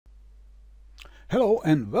Hello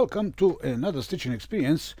and welcome to another stitching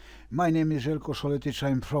experience. My name is Zeljko Soletic,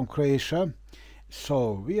 I'm from Croatia.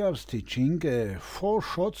 So we are stitching 4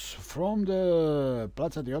 shots from the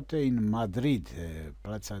Plaza de Ote in Madrid.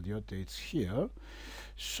 Plaza de Ote is here.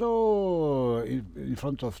 So in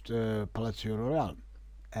front of the Palacio Royal.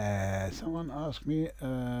 Someone asked me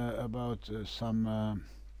about some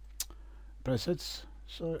presets.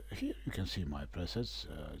 So here you can see my presets.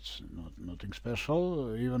 It's nothing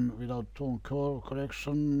special, even without tone color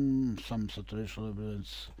correction. Some saturation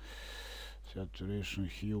elements, saturation,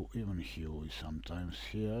 hue, even hue is sometimes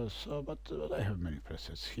here. So, but I have many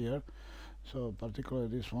presets here. So particularly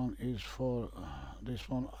this one is for this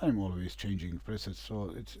one. I'm always changing presets,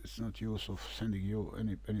 so it's not use of sending you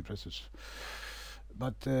any presets.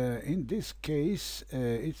 But in this case,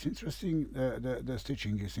 it's interesting. The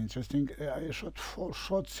stitching is interesting. I shot 4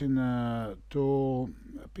 shots in 2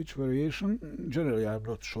 pitch variation. Generally, I'm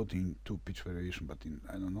not shooting 2 pitch variation, but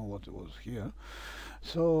I don't know what was here.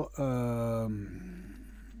 So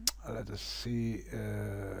let us see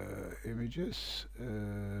images.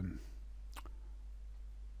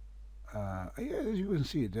 As you can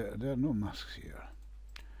see, there are no masks here.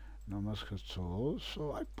 No mask at all.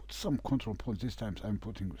 So I put some control points. This time I'm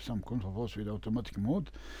putting some control points with automatic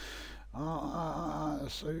mode.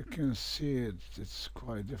 So you can see it's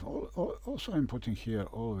quite different. Also I'm putting here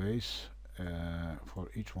always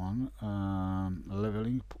for each one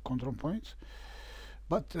leveling control points.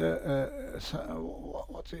 But so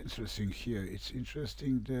what's interesting here? It's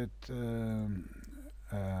interesting that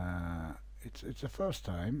it's the first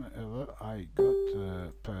time ever I got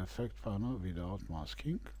a perfect panel without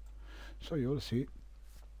masking. So you'll see.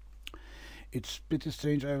 It's pretty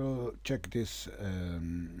strange. I will check this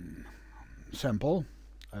sample.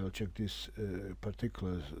 I will check this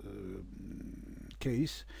particular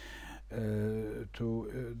case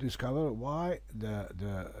to discover why the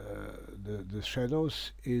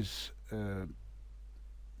shadows is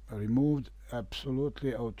removed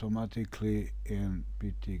absolutely automatically in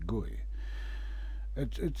Ptgui.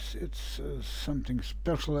 It's something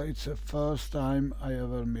special. It's the first time I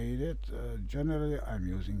ever made it. Generally I'm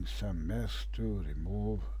using some masks to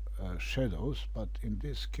remove shadows, but in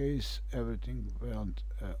this case everything went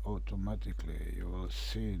automatically. You will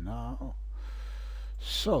see now.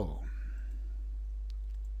 So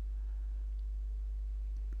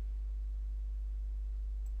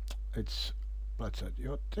it's Plaza de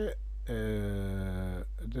Ote.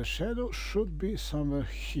 The shadow should be somewhere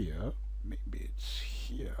here. Maybe it's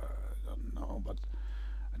here, I don't know, but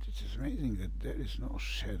it is amazing that there is no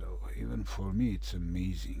shadow. Even for me it's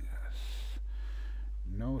amazing.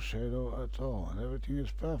 No shadow at all, and everything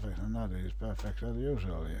is perfect. Another is perfect as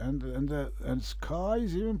usually, and sky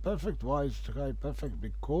is even perfect. Why is sky perfect?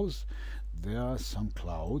 Because there are some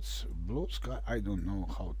clouds. Blue sky, I don't know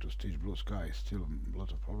how to stitch blue sky. Still a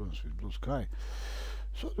lot of problems with blue sky.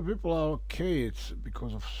 So the people are okay. It's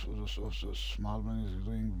because of the small one is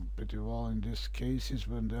doing pretty well in these cases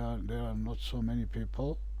when there are not so many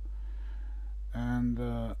people, and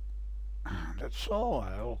that's all.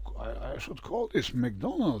 I should call this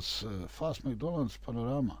McDonald's, fast McDonald's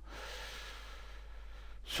Panorama.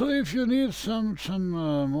 So if you need some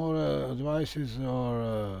more advices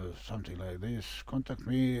or something like this, contact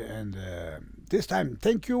me. And this time,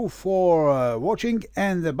 thank you for watching,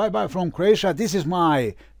 and bye bye from Croatia. This is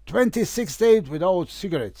my 26th day without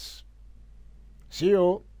cigarettes. See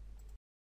you.